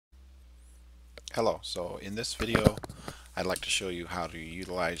Hello, so in this video I'd like to show you how to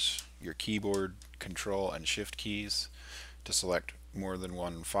utilize your keyboard control and shift keys to select more than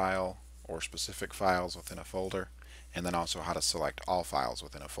one file or specific files within a folder, and then also how to select all files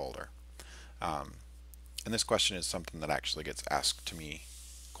within a folder. And this question is something that actually gets asked to me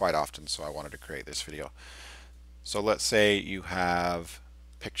quite often, so I wanted to create this video. So let's say you have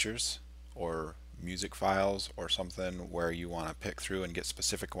pictures or music files or something where you want to pick through and get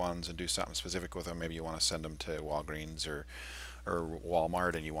specific ones and do something specific with them. Maybe you want to send them to Walgreens or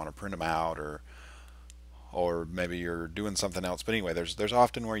Walmart and you want to print them out, or maybe you're doing something else. But anyway, there's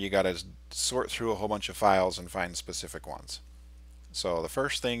often where you got to sort through a whole bunch of files and find specific ones. So the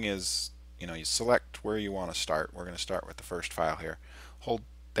first thing is, you select where you want to start. We're going to start with the first file here. Hold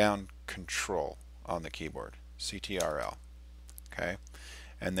down Control on the keyboard, CTRL. Okay,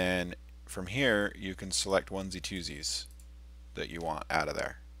 and then from here you can select onesie twosies that you want out of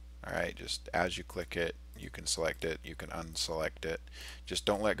there. Alright, just as you click it, you can select it, you can unselect it. Just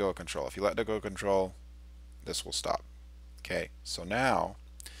don't let go of Control. If you let go of Control, this will stop. Okay, so now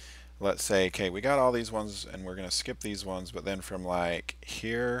let's say, okay, we got all these ones and we're going to skip these ones, but then from like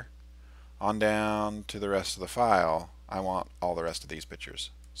here on down to the rest of the file, I want all the rest of these pictures.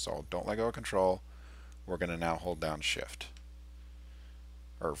 So don't let go of Control. We're going to now hold down Shift.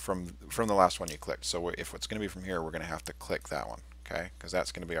 Or from the last one you clicked. So if it's going to be from here, we're going to have to click that one, okay? Because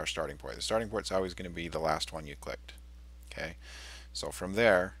that's going to be our starting point. The starting point is always going to be the last one you clicked, okay? So from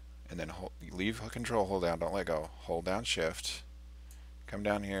there, and then leave Control, hold down, don't let go, hold down Shift, come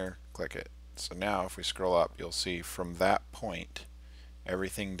down here, click it. So now if we scroll up, you'll see from that point,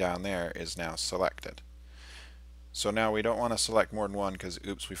 everything down there is now selected. So now we don't want to select more than one because,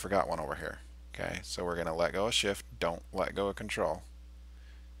 oops, we forgot one over here, okay? So we're going to let go of Shift, don't let go of Control.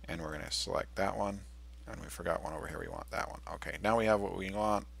 And we're going to select that one, and we forgot one over here, we want that one. Okay, now we have what we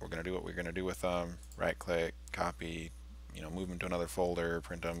want. We're going to do what we're going to do with them. Right click, copy, move them to another folder,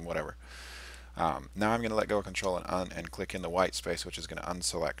 print them, whatever. Now I'm going to let go of Control and click in the white space, which is going to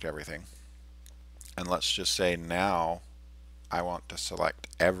unselect everything. And let's just say now I want to select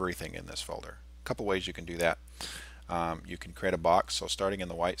everything in this folder. A couple ways you can do that. You can create a box, so starting in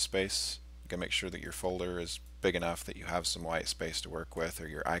the white space, you can make sure that your folder is big enough that you have some white space to work with, or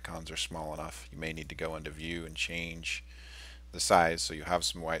your icons are small enough. You may need to go into view and change the size so you have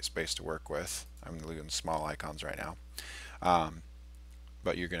some white space to work with. I'm doing small icons right now.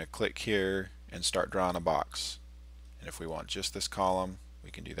 But you're going to click here and start drawing a box. And if we want just this column, we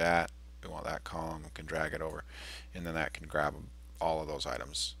can do that. If we want that column, we can drag it over, and then that can grab all of those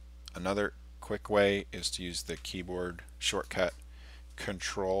items. Another quick way is to use the keyboard shortcut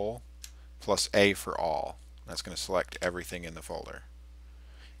Control plus A for all. That's going to select everything in the folder.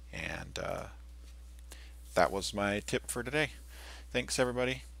 And that was my tip for today. Thanks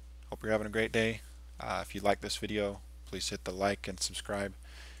everybody. Hope you're having a great day. If you like this video, please hit the like and subscribe,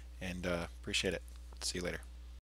 and appreciate it. See you later.